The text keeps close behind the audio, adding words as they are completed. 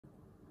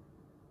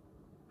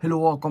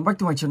Hello, come back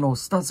to my channel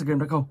Start the Game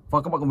đã không?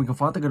 Và các bạn cùng mình khám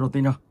phá tới game đầu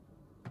tiên nha.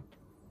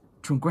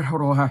 Trường quét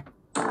Horror 2.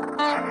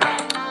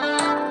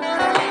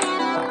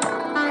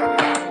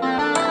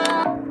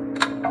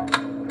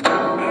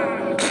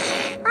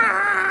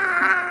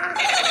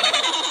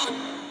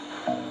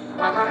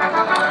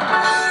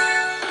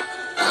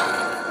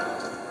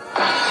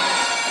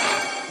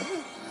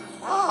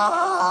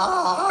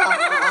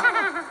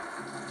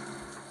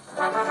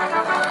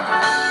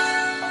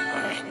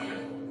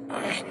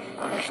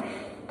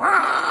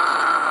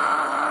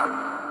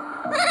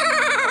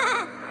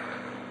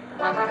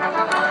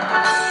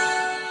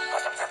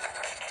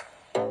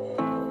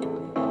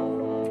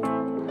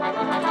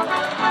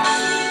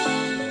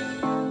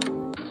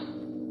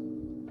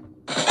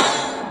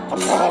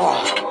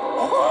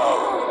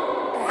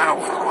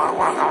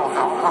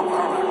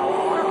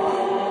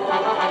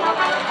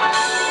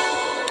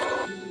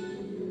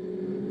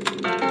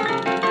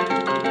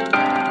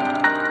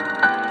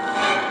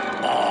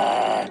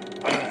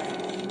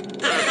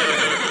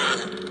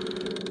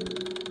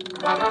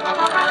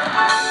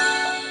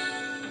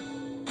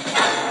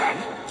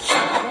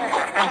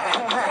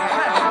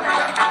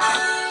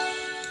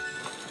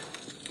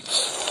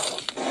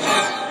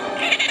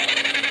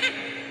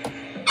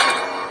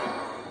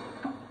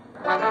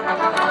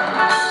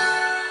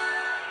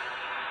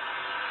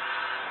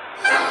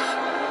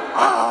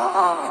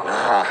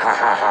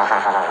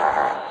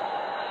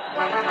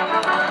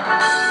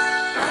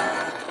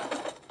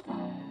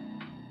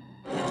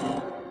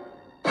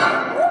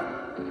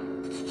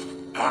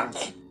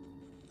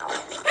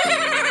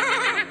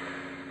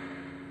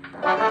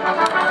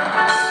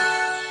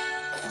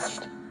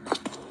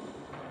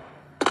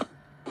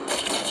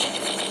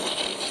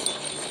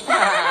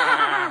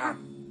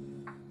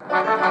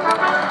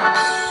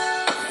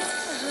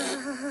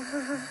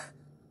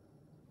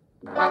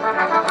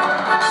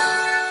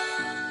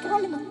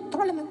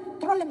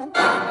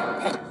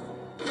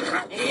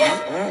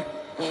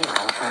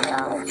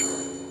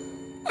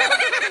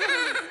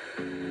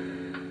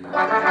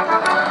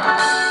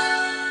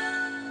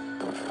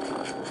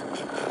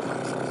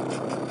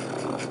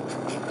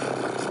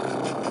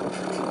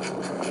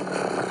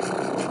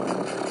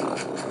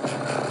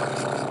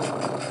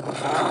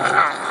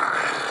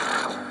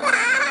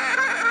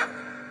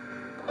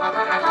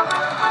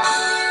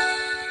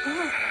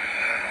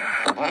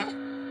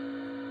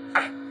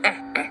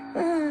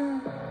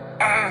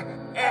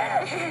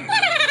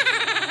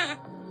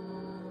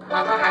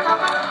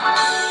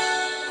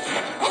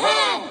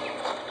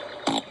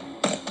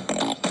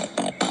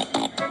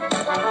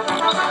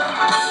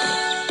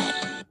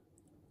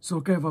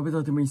 Rồi ok, và bây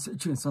giờ thì mình sẽ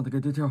chuyển sang tới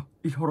cái tiếp theo,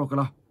 It Horror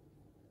Club.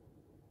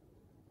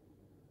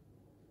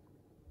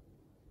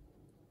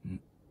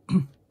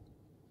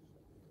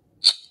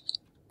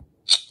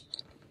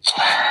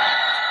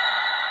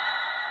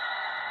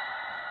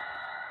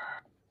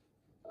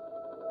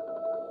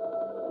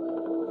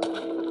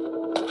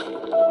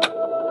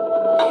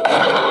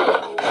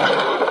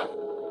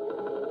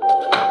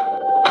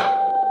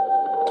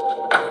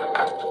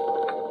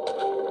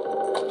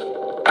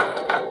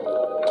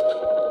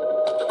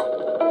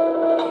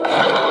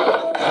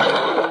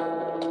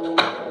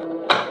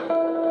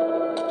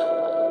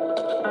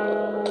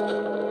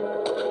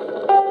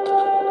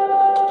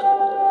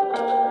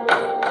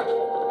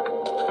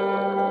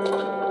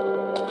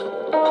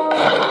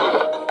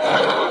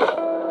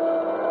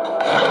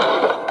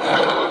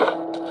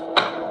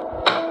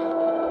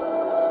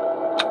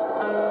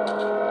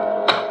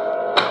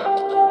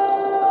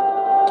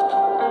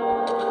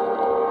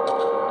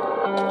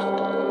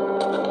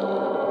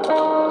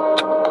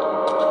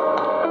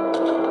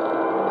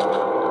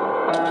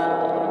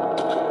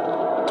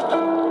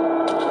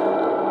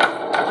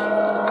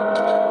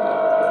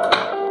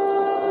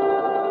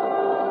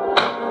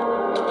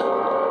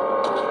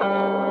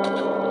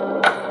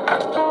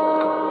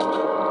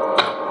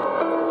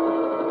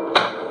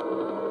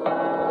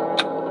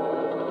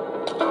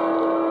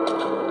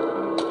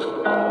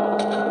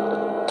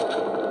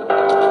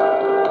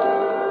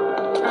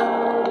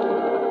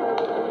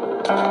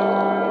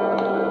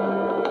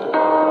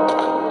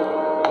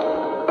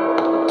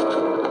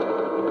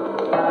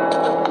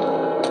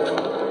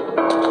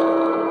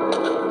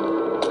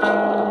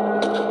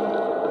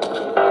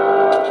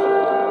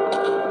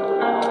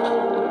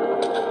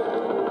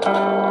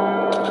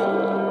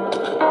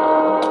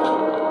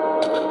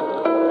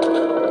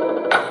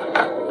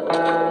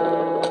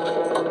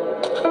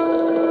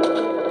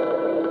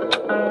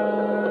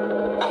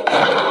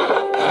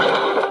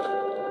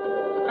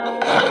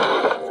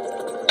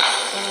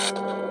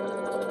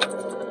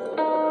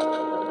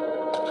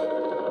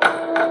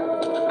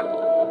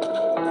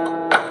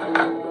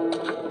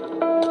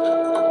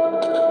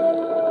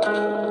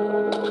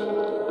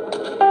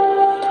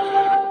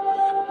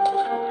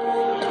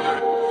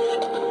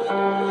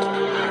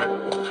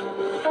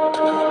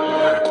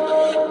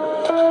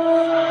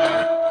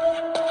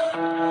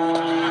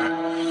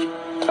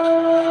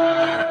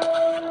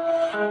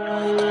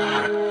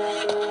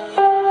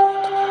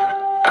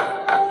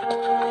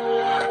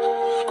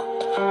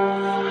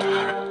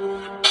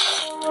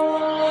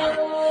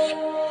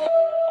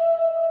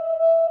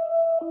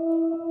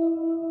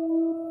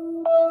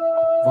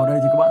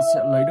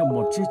 sẽ lấy được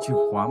một chiếc chìa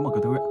khóa mở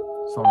cửa thư viện.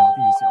 Sau đó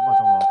thì sẽ vào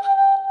trong đó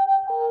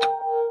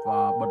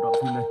và bật đoạn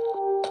phim lên.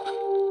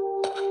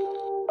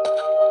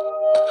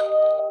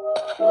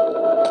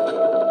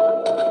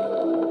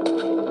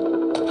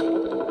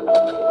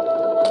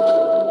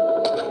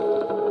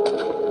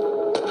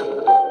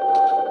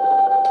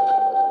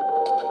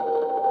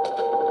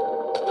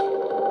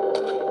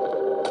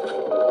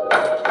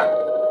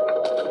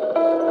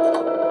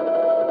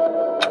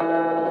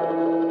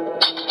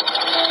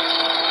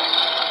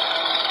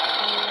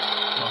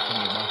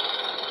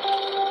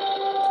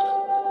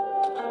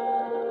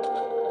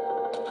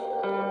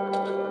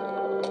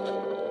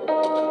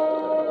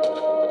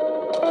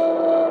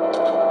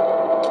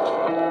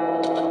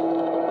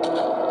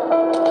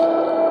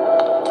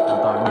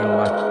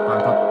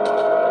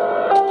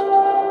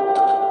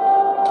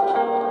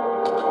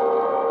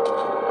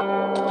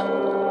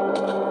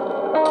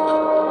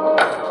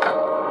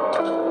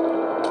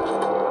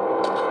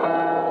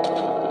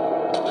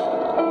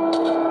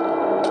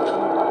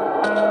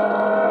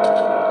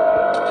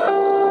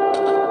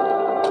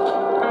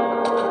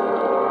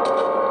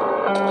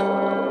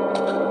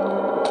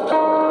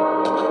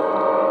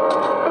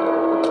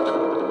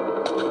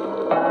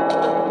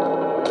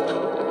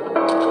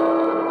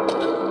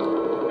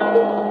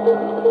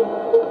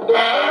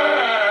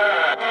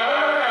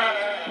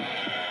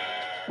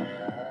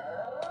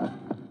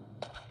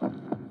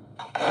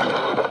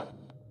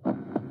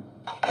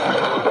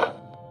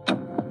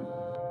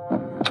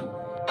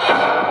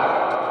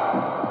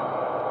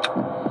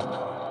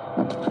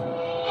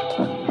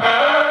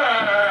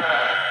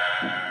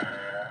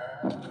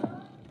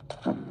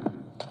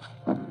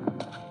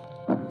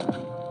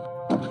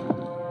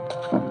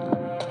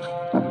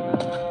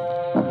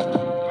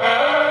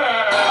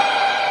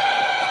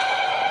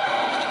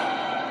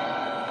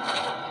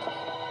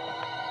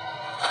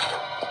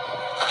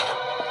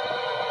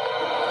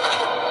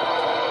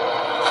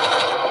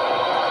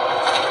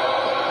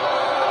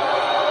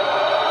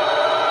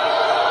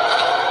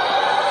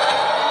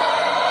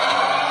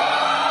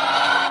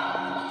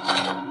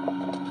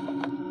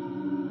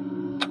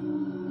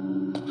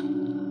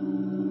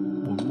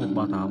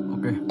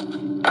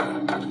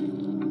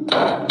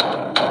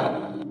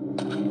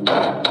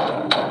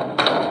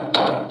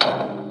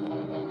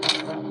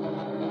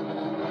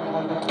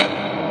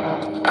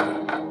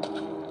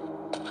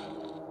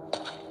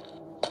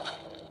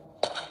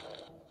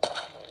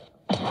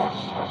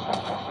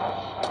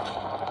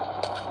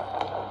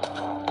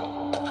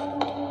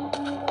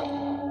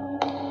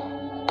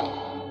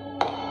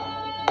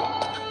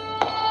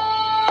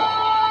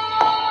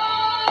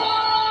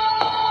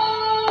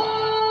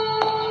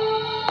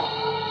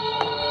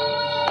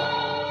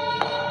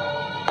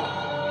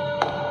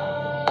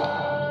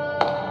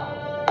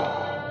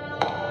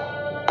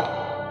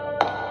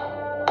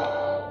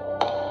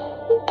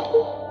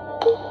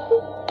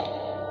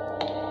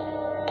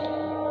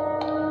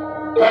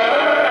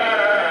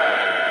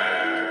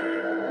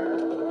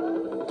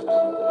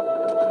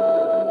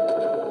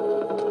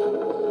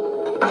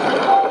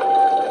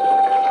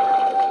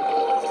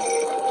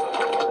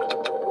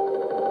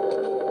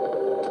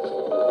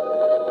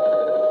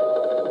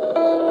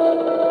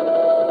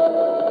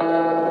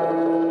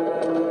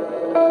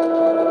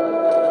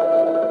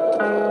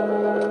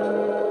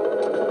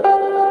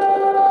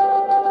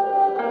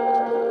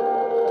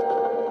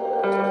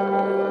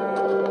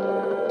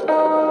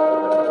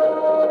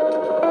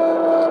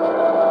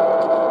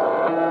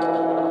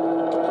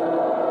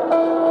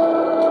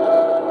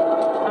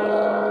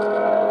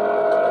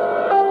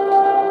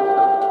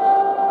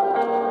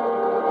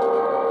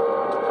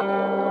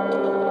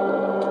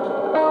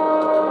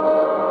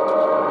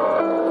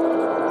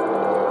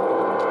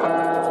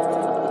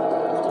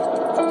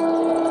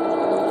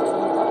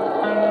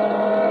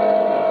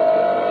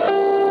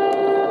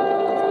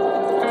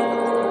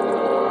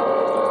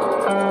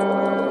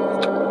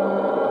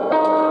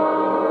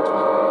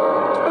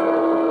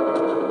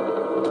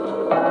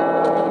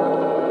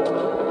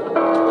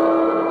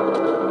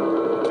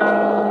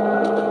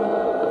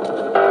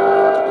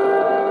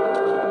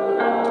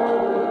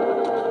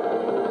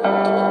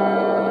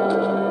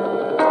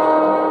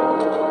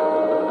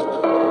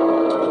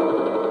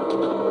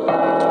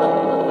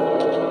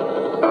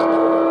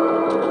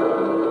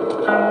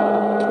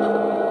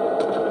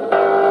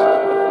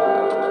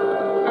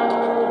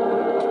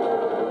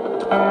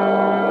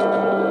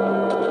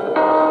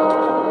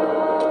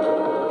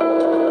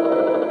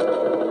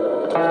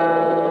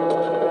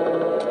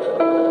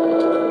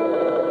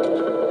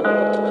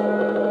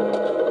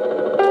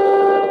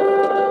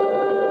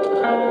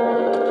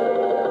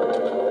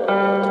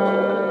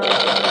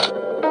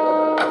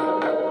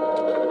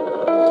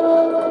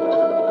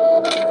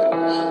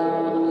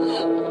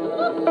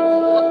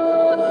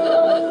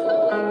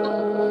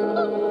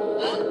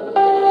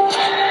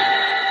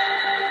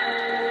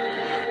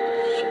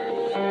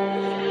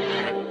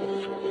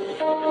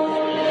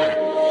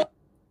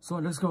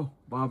 Rồi, let's go.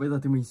 Và bây giờ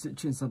thì mình sẽ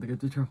chuyển sang cái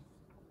tiếp theo.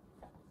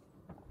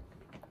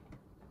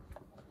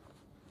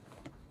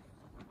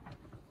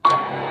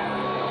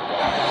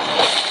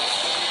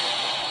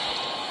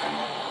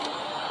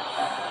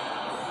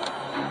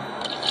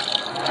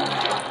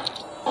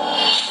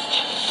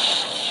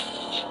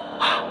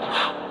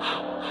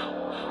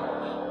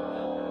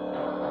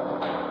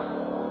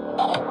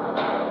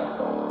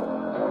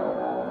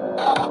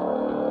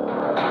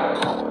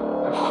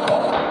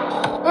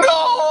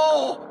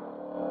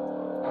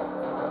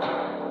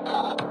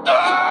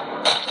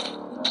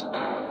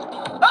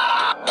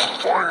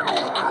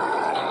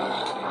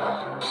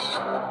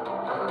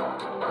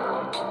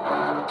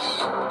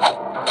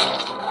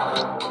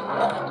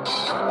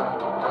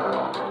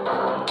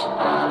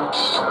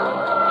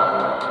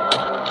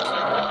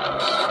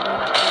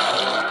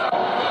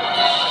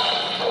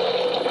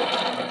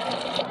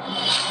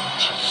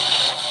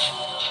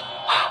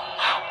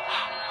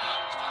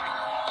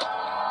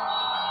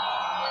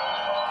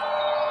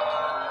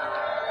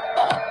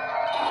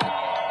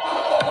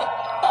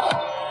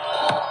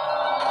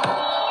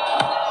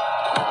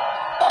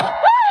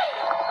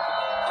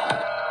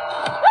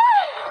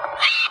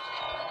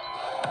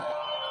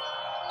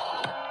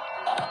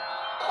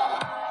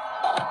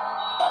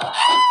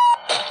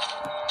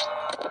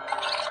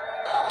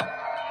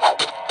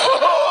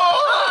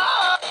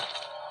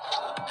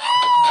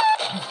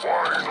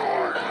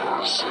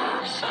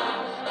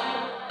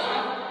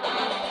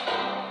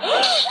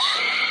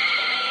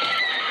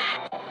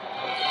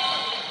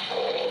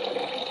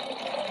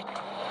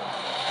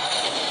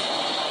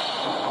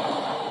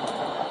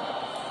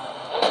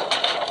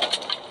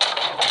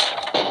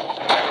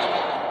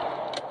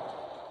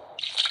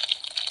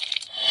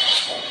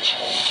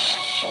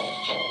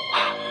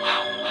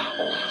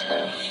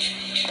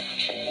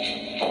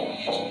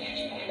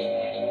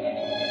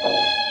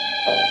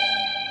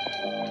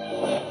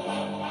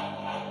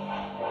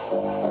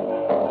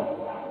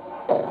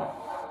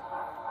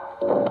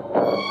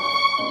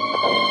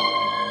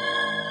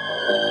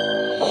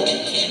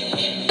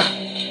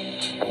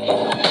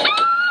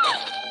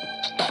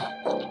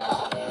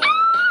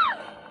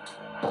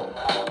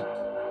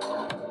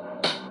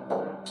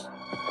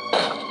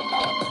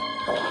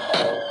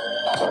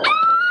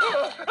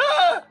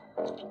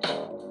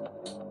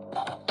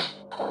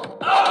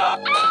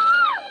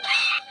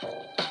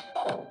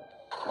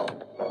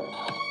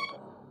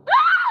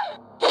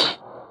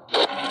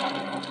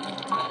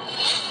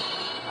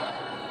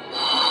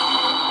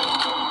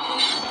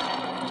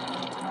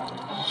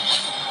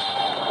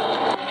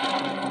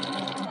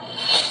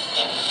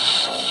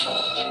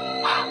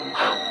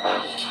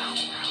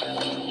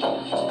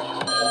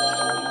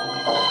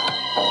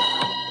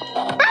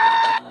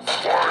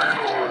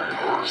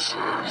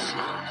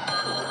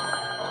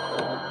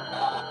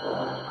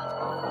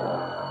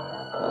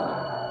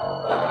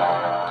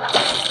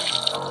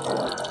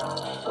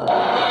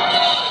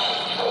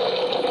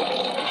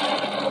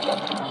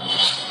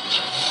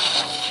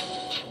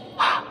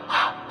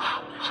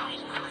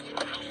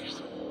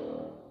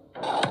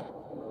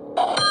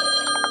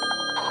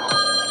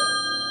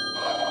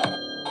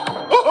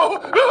 Ok,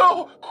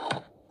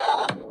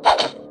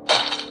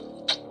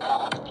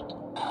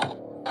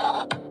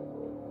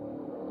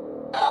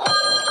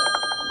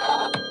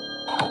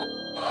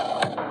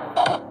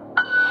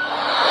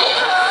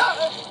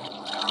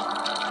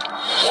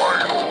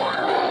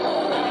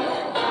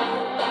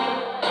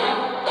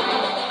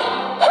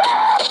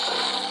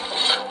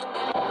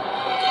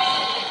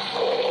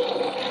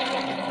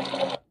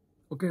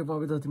 và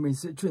bây giờ thì mình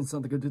sẽ chuyển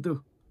sang cái thứ tư.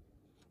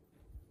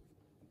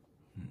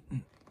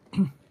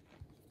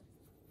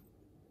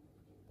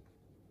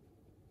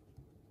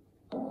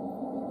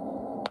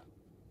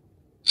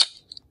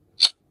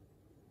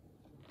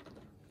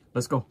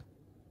 Let's go.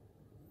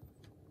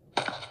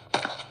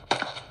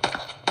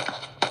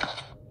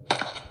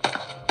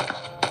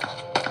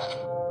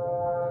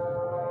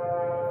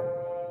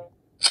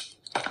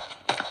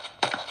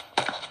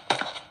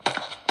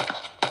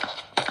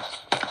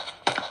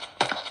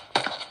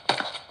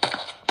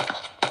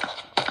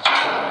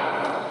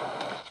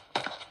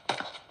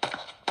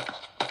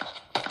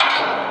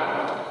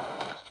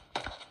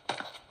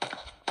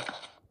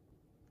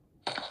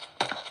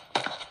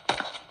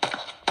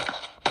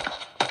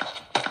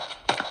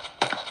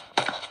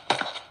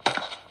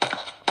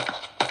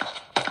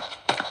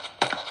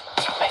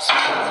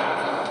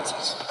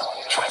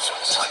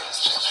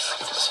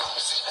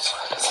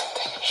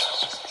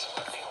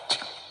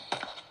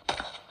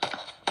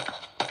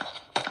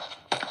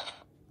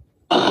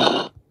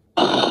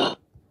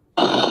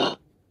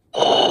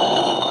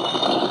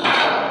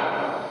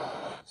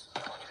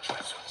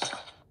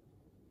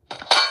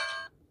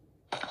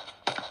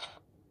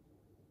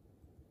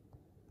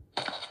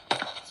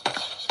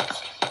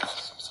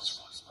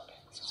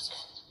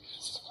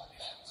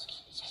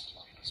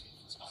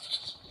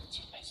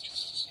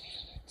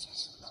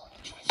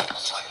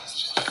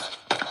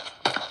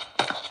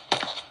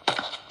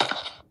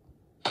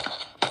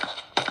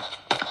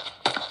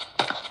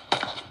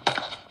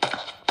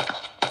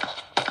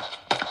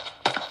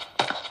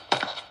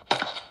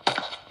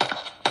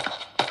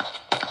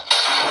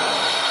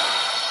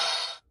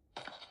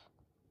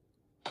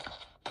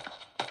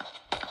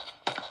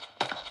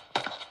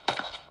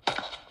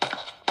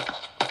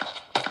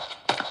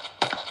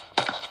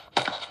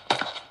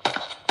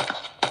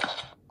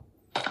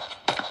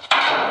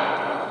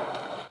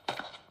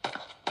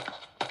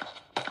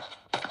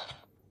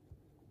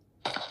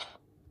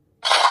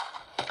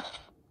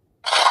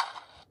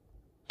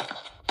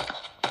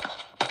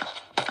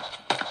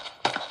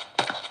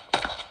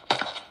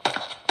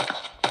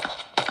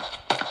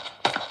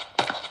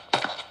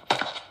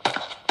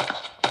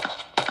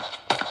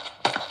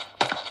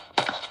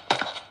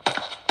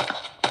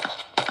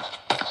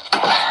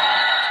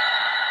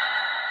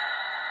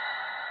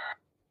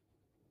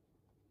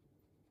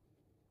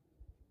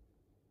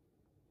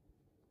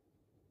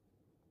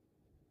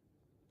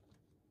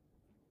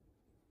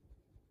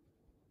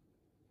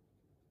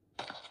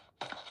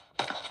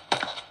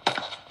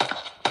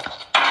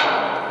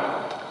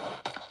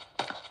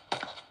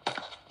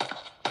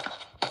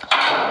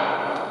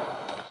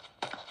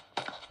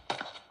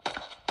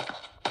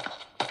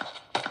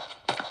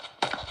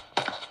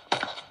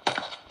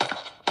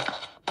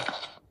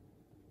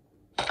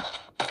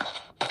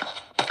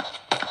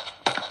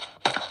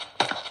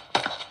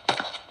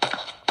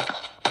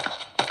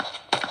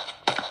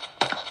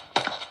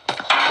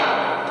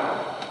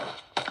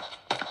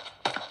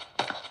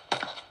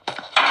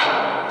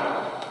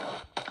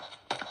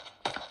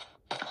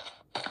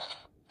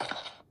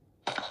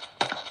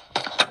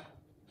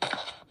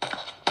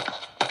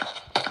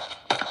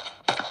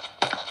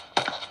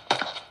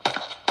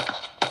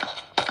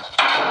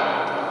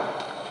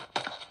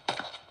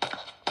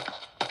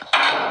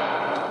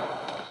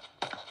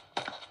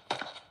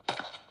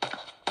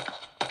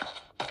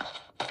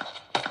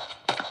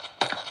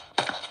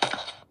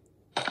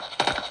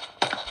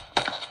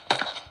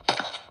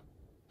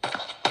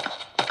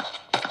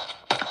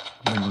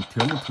 Mình còn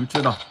thiếu một thứ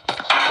chưa đọc.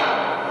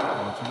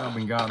 Đó chính là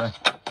bình ga đây.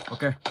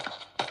 Ok.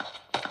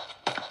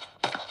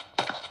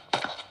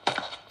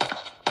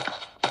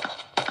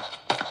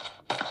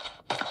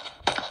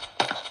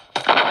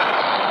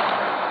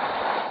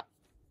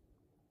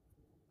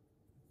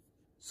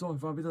 Rồi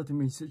và bây giờ thì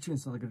mình sẽ chuyển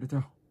sang cái tiếp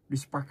theo.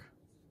 Dispatch.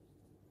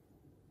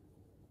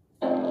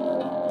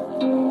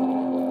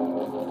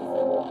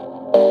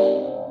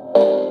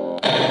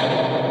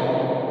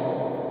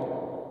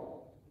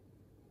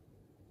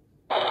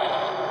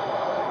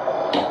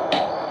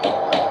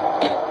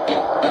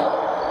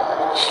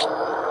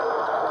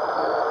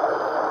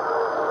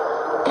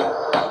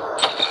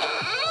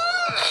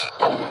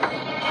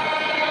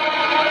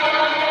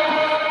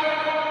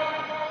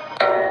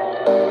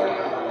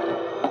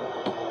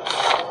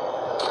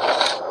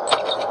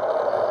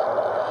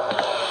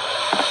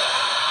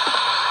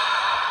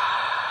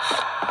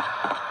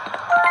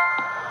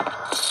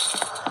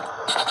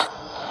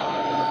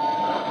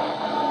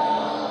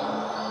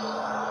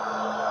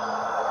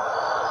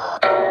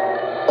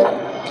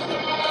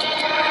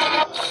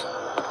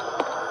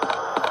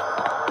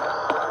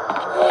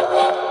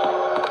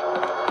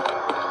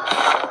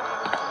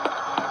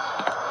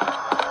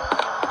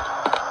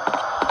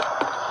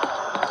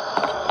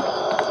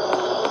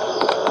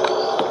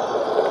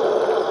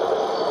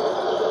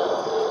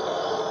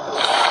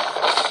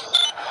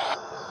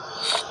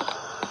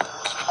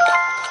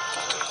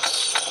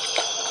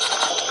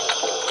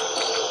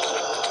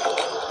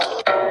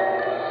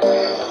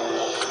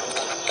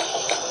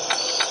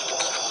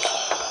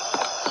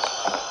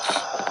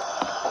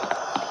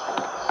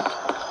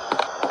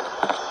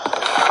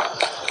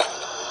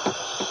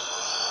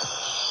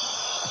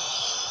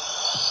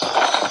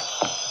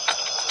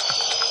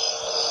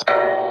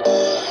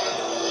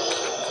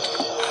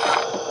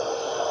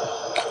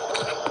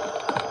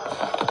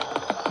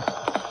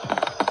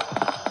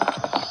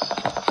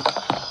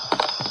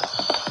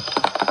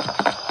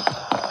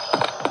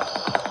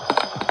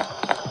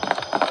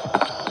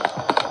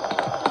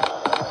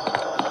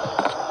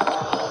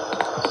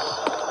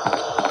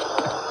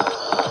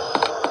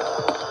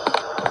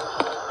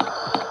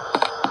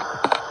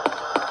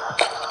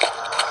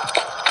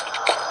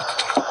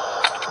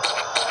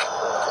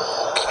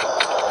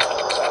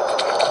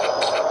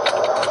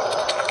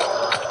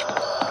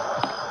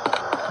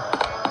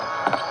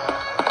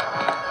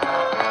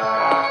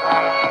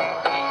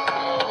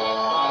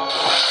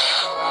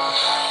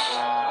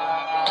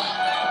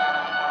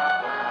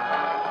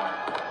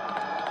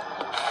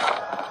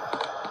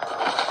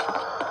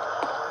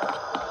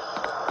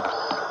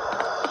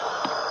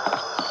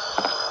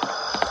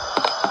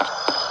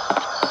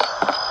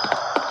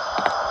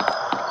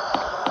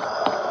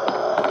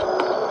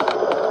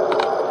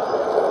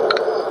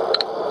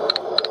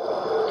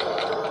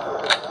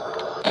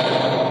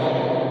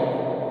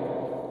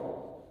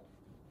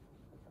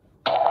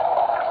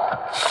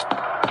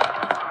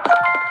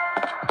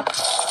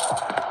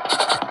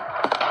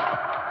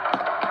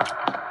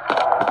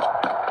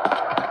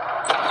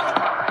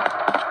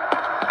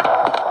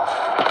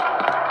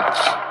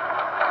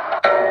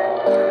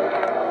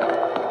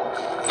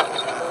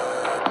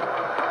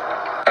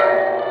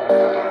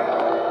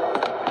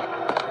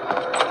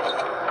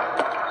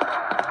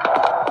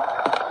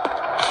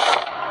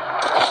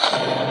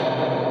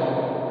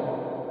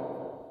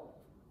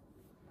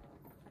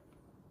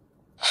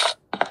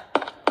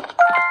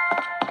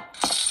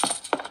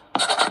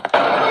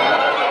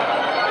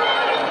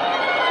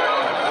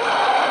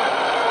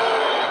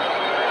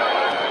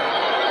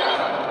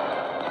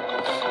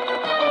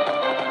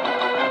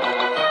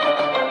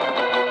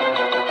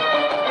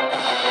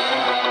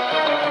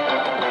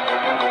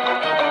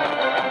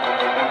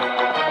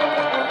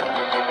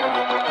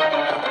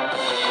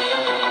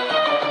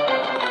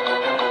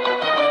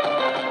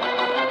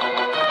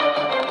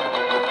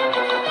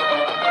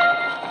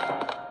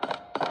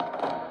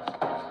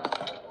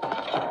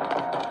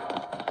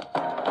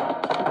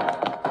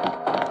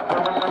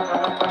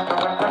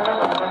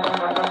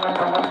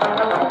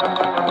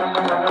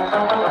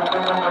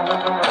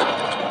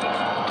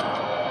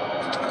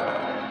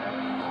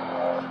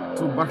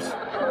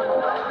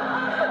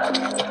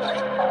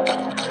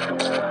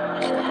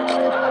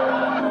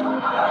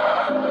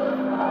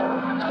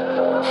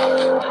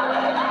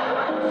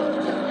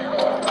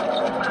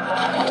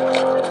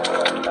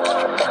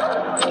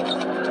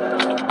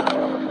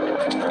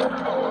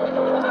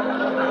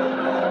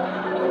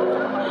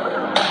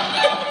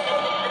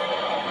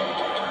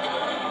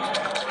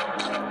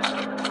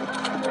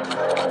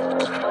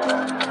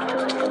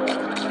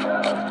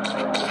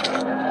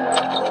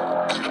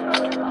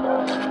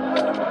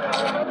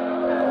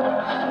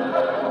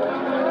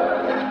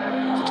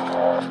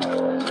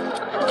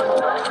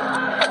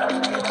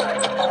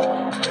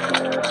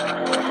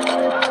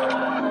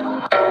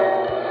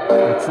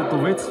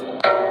 Chutovitz.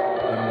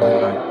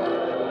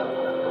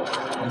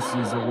 This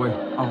is a way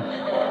out.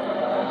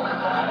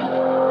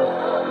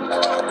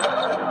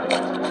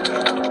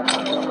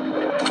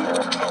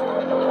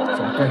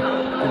 Ok,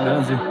 tiếp đến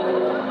là gì?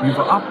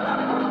 Give up.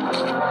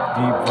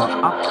 Give up.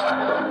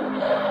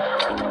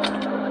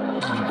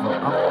 Give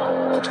up.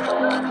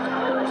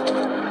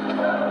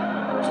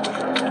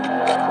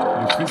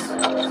 Refuse.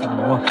 Xong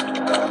đúng không?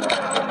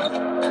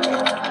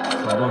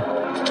 Xong rồi.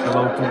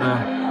 Hello to the...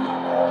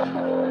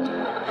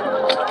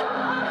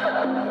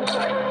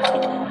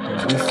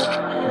 This.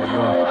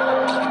 Rồi.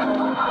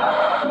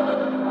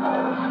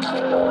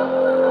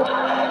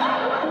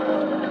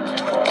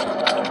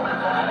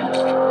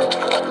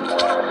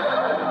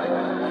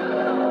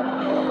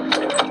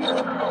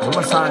 Nếu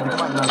mà sai thì các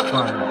bạn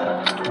phải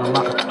làm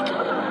lại.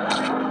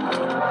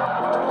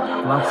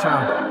 Làm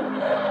sao?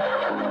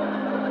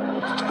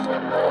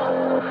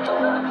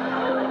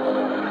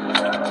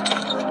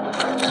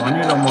 Nó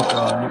như là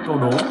những câu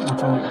đố, một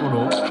trong những câu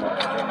đố.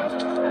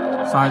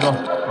 Sai rồi,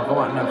 và các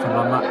bạn lại phải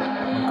làm lại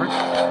bằng cách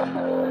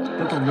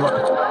tiếp tục như vậy.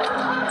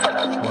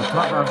 Và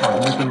thoát ra khỏi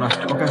môi trường này.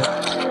 Ok.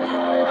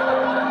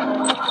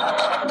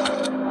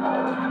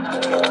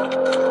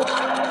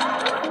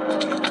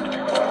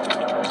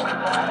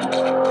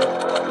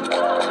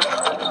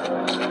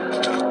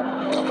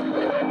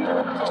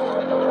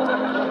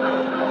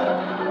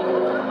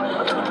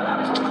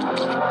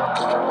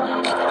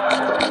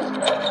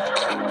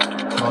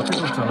 Tiếp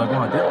tục trả lời câu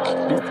hỏi tiếp.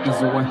 This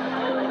is the way.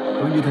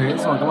 Như thế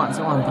rồi các bạn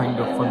sẽ hoàn thành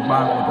được phần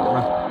 3 của tập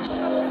này.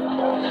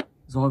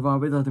 Rồi và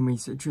bây giờ thì mình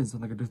sẽ chuyển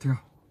sang cái tiếp theo.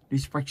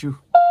 Dispatch you.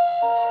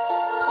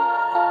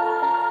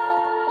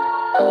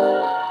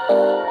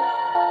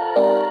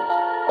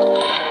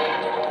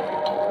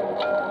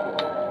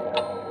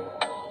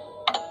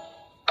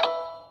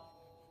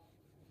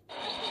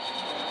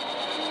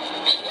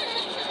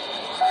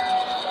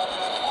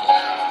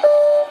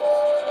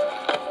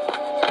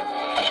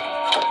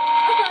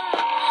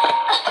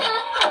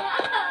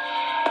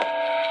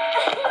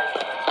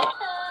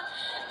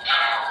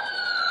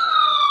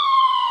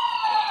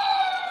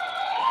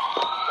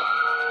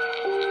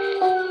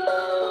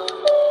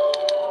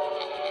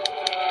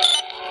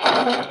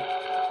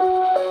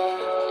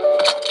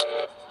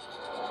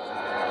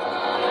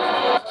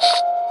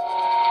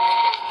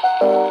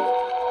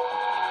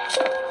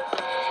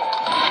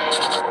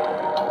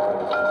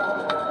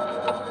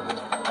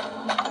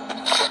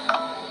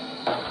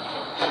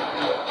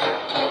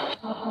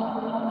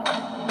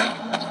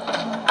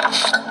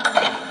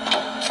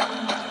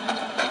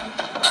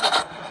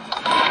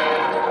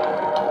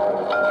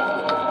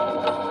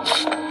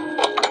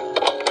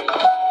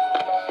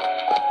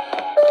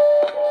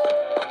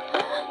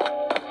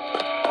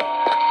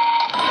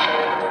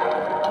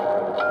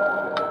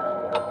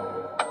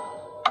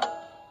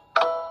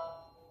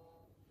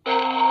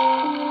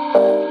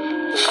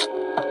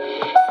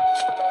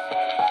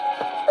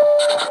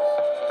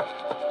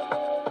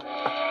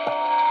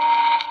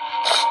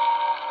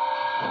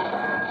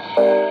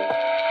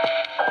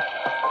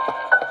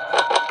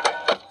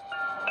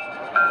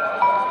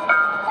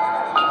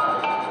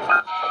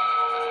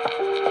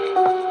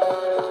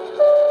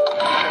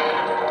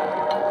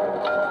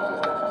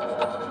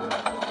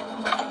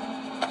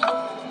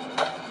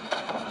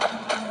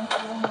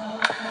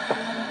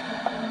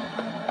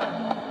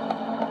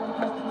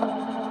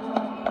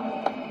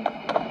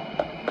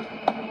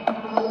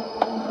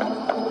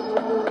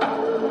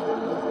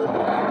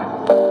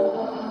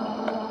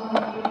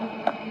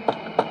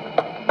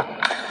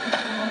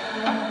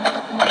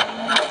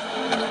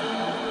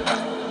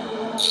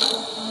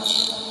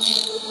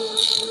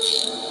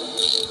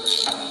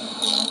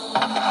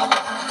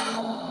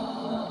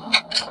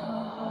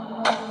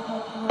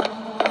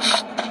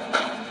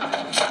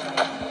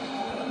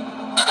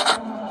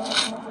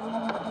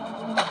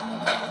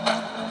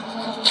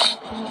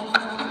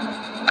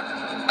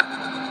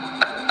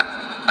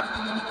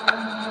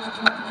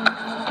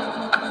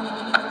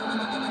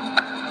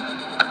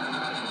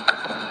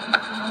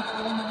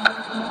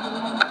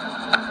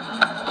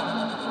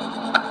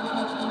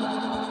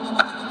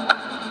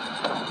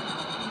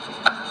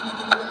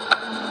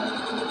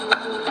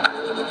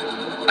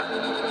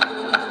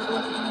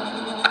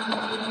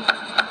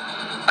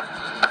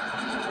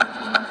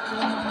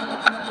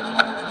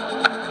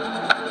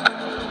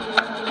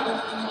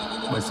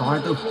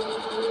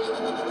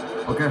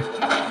 Ok.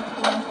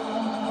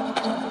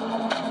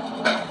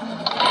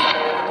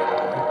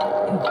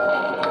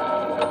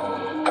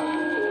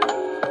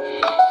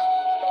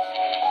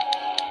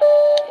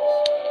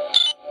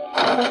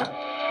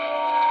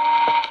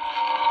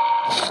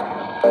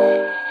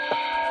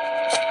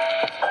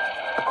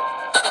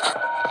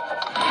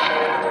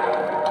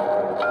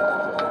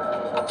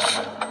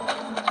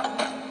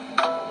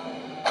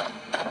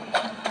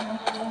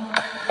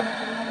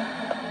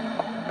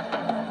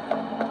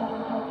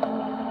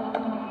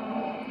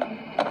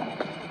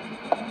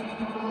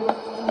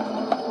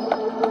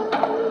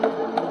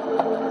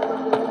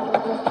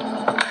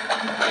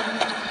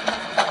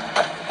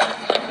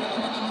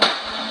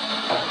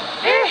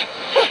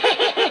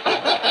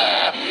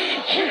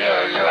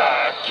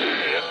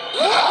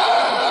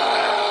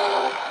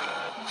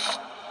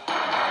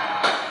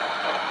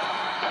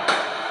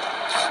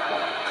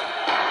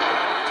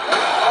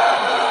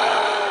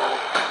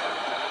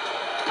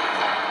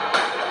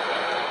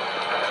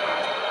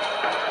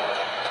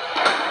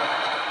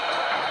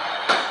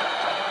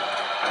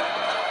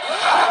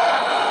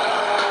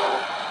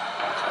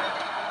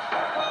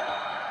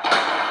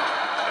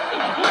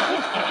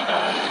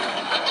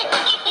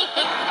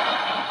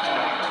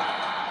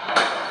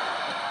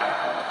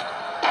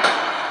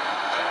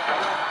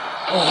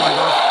 Oh my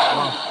god.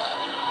 Wow.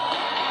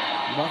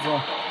 Bắt rồi.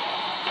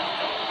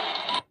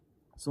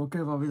 Rồi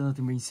ok, và bây giờ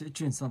thì mình sẽ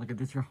chuyển sang cái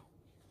tiếp theo.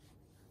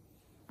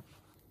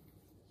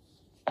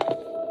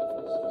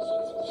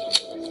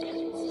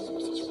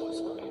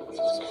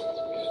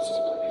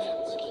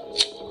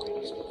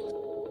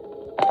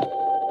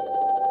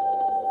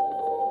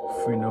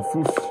 Final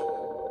proof.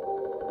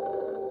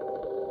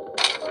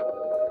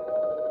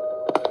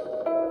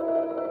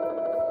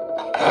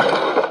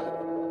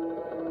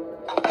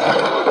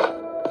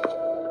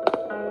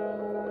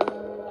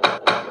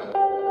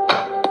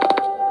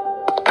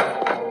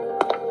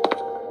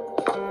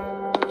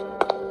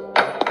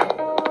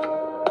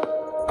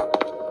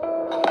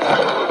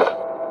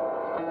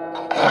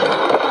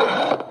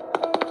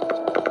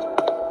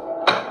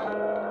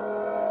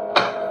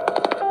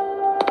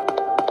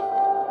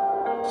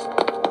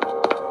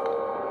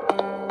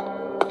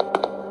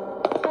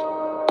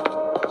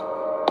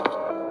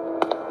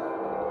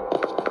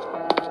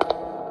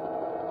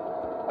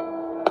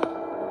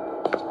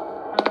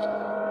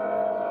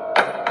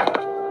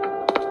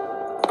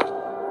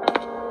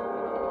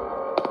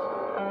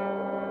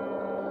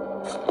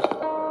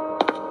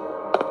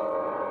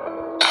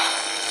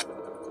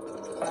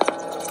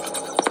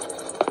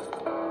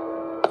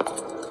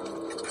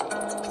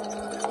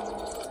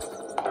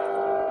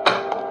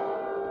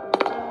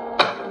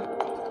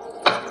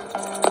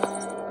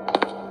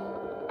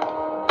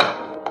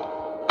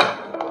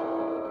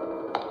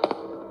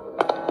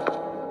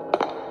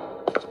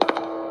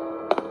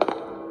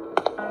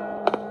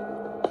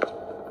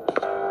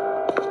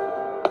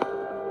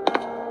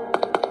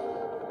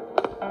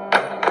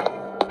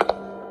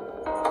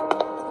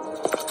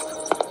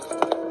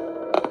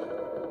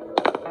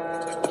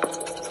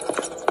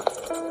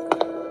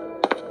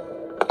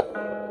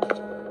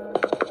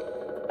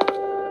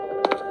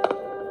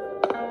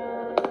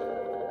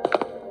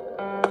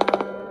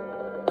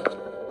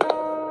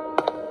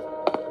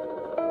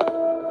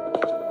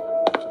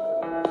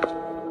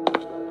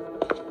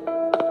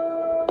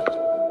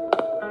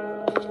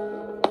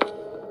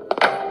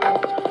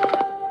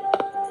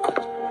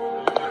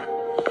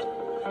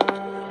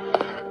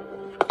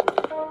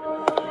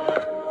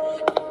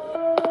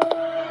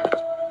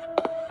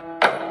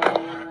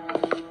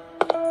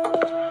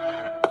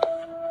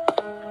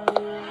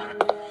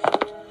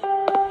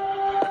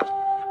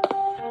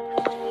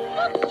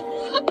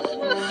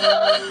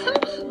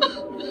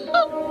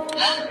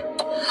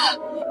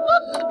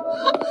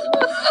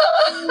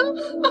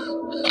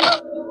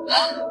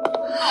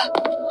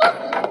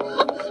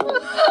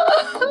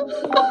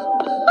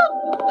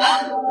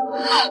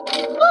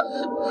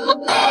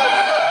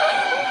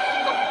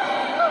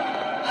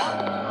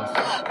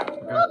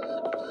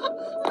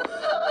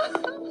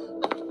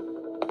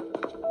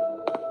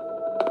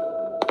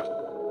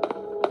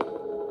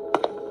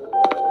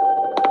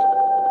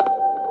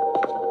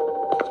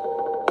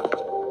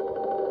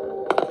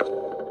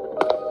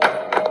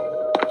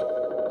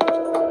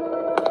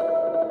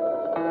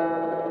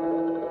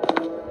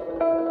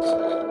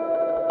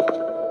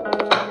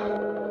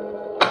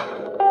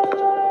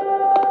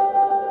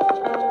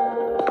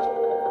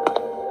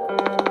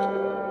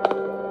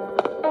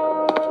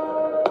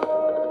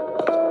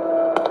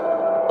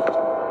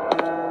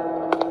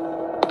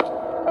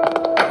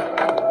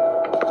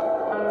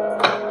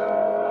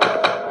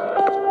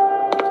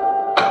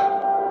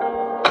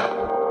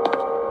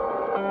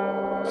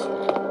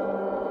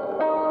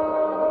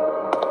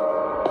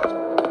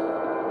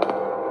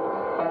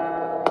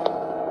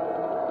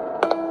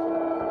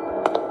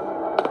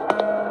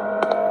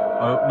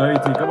 Ở đây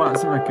thì các bạn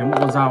sẽ phải kiếm một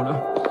con dao nữa.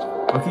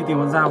 Và khi tìm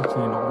con dao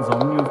thì nó cũng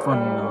giống như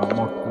phần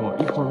 1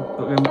 của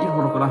tựa game Ít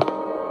Horror này.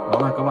 Đó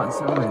là các bạn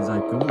sẽ phải giải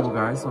cứu một cô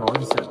gái, sau đó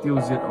thì sẽ tiêu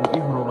diệt ông Ít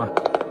Horror này.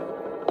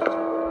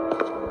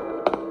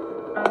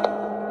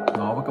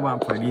 Đó, và các bạn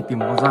phải đi tìm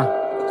một con dao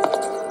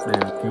để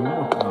cứu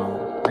một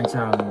anh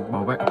chàng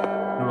bảo vệ.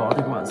 Lúc đó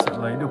thì các bạn sẽ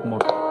lấy được một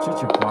chiếc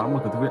chìa khóa mở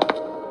cửa thư viện.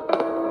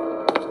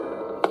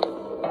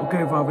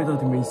 Ok, và bây giờ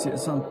thì mình sẽ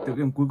sang tựa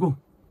game cuối cùng,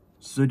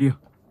 The Deer.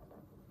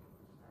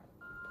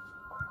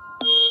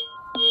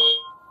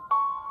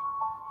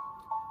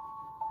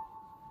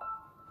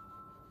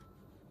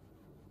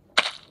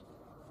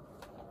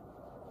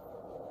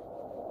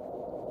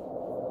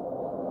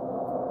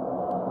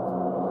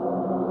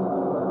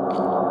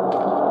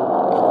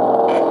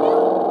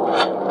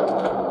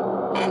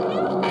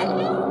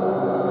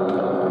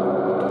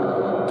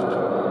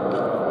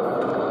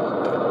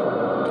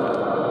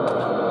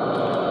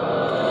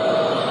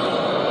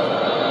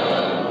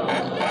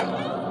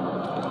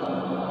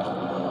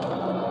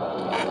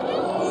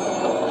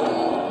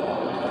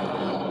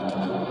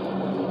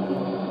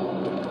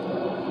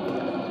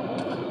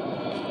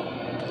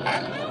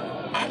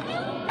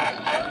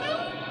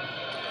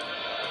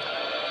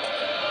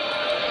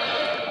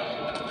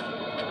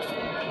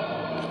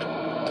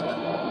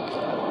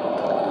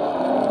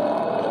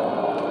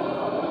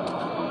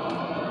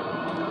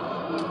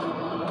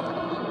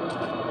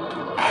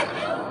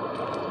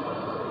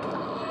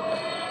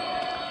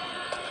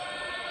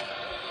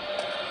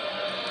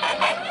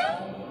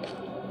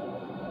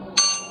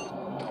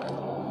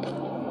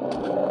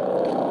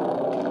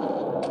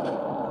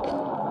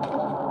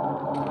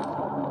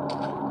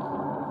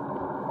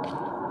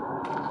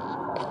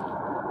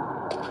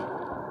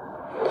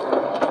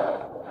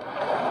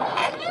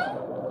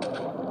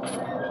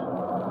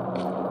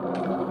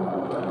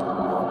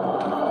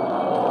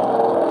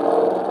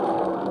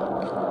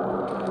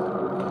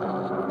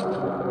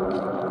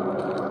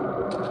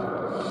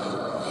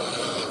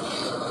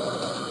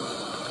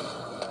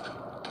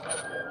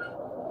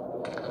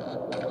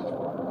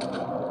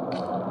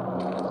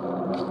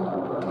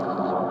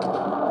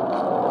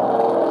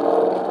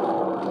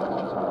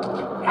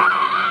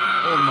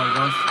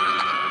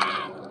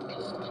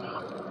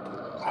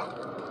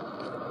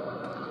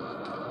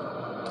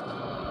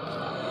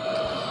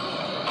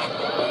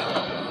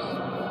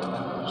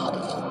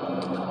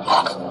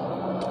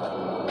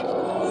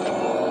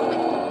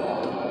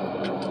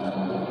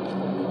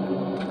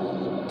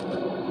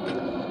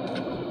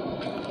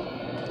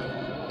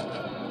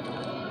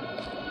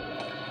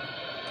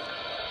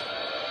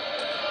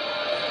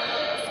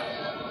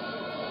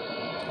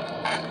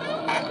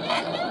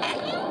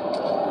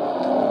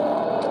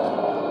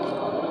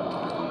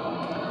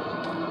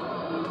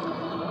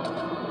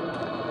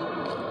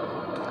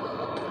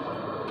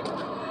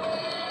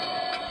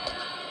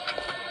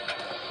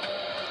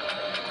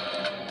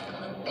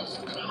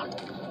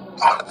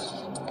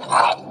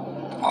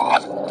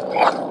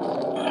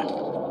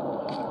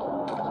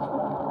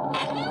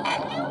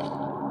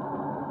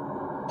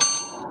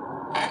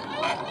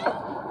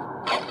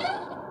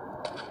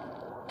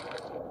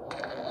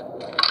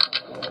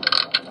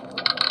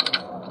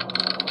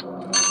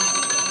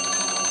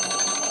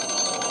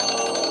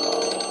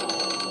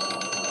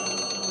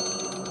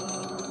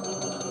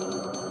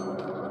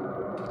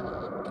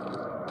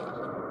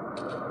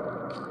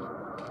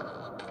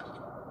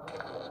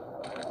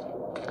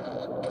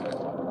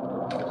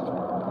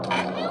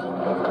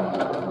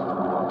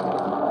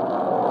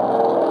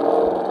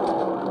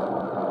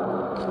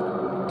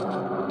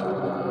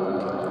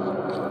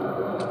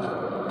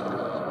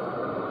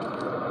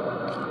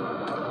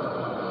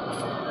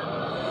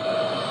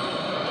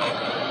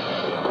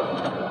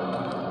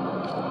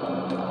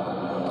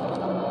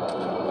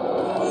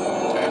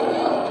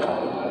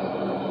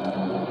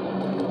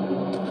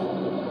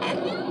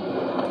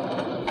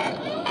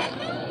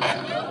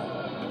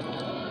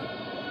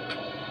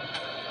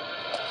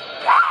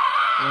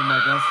 Oh my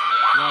god.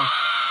 Wow.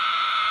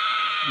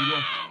 Đi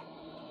luôn.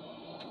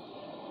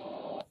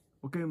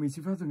 Ok, mình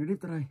xin phép dừng clip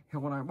tại đây.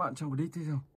 Hẹn gặp lại các bạn trong clip tiếp theo.